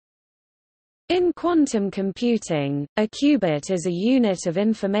In quantum computing, a qubit is a unit of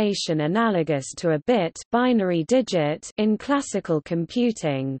information analogous to a bit, binary digit in classical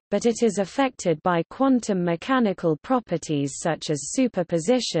computing, but it is affected by quantum mechanical properties such as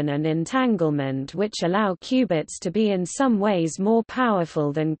superposition and entanglement, which allow qubits to be in some ways more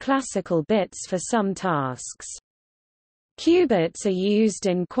powerful than classical bits for some tasks. Qubits are used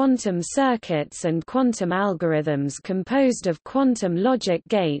in quantum circuits and quantum algorithms composed of quantum logic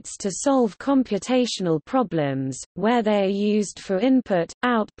gates to solve computational problems, where they are used for input,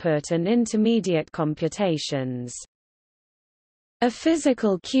 output and intermediate computations. A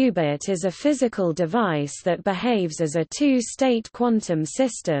physical qubit is a physical device that behaves as a two-state quantum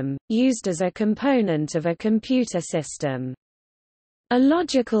system, used as a component of a computer system. A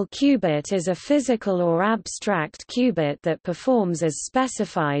logical qubit is a physical or abstract qubit that performs as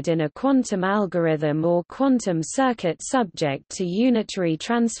specified in a quantum algorithm or quantum circuit subject to unitary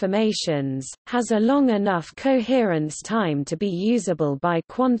transformations, has a long enough coherence time to be usable by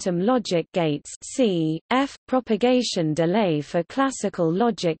quantum logic gates cf. propagation delay for classical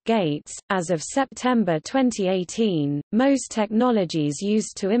logic gates. As of September 2018, most technologies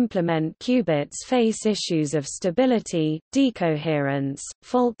used to implement qubits face issues of stability, decoherence,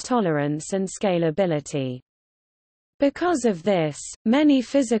 fault tolerance and scalability. Because of this, many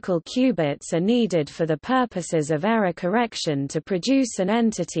physical qubits are needed for the purposes of error correction to produce an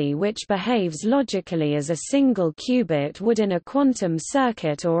entity which behaves logically as a single qubit would in a quantum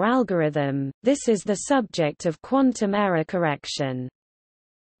circuit or algorithm. This is the subject of quantum error correction.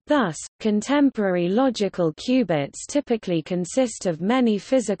 Thus, contemporary logical qubits typically consist of many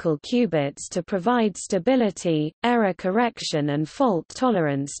physical qubits to provide stability, error correction and fault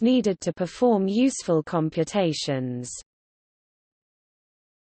tolerance needed to perform useful computations.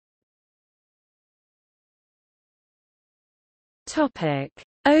 Topic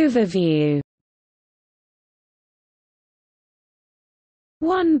Overview.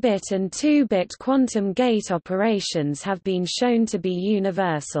 1-bit and 2-bit quantum gate operations have been shown to be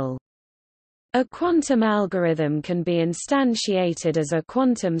universal. A quantum algorithm can be instantiated as a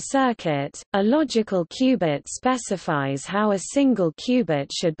quantum circuit. A logical qubit specifies how a single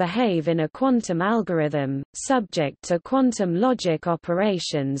qubit should behave in a quantum algorithm, subject to quantum logic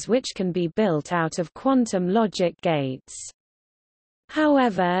operations which can be built out of quantum logic gates.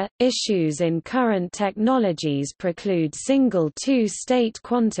 However, issues in current technologies preclude single two-state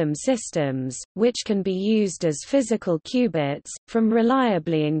quantum systems, which can be used as physical qubits, from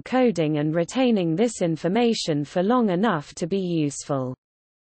reliably encoding and retaining this information for long enough to be useful.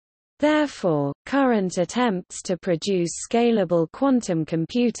 Therefore, current attempts to produce scalable quantum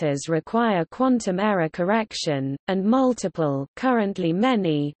computers require quantum error correction, and multiple, currently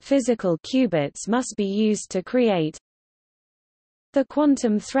many, physical qubits must be used to create the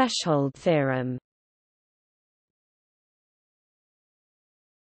quantum threshold theorem.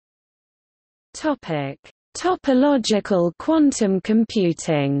 Topological quantum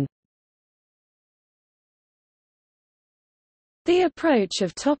computing. The approach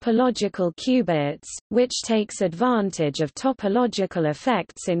of topological qubits, which takes advantage of topological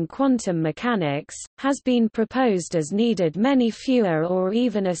effects in quantum mechanics, has been proposed as needed many fewer or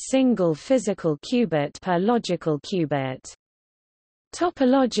even a single physical qubit per logical qubit.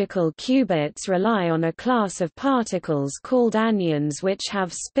 Topological qubits rely on a class of particles called anyons which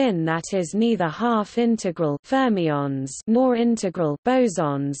have spin that is neither half-integral fermions nor integral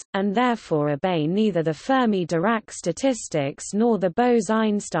bosons, and therefore obey neither the Fermi-Dirac statistics nor the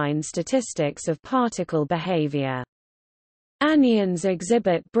Bose-Einstein statistics of particle behavior. Anyons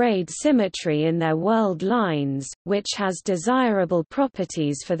exhibit braid symmetry in their world lines, which has desirable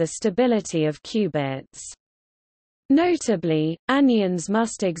properties for the stability of qubits. Notably, anyons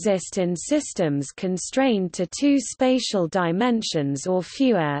must exist in systems constrained to two spatial dimensions or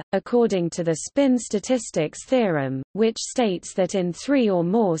fewer, according to the spin statistics theorem, which states that in three or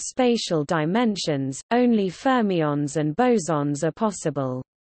more spatial dimensions, only fermions and bosons are possible.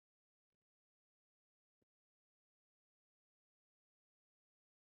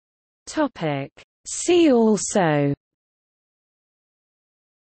 See also: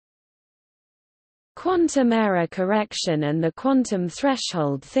 quantum error correction and the quantum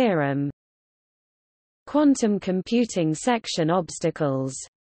threshold theorem, quantum computing section obstacles,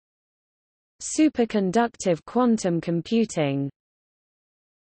 superconductive quantum computing,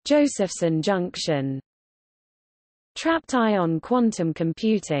 Josephson junction, trapped ion quantum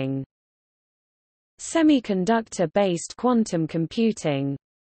computing, semiconductor-based quantum computing,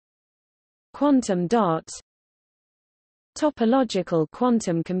 quantum dot, topological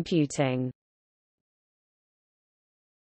quantum computing.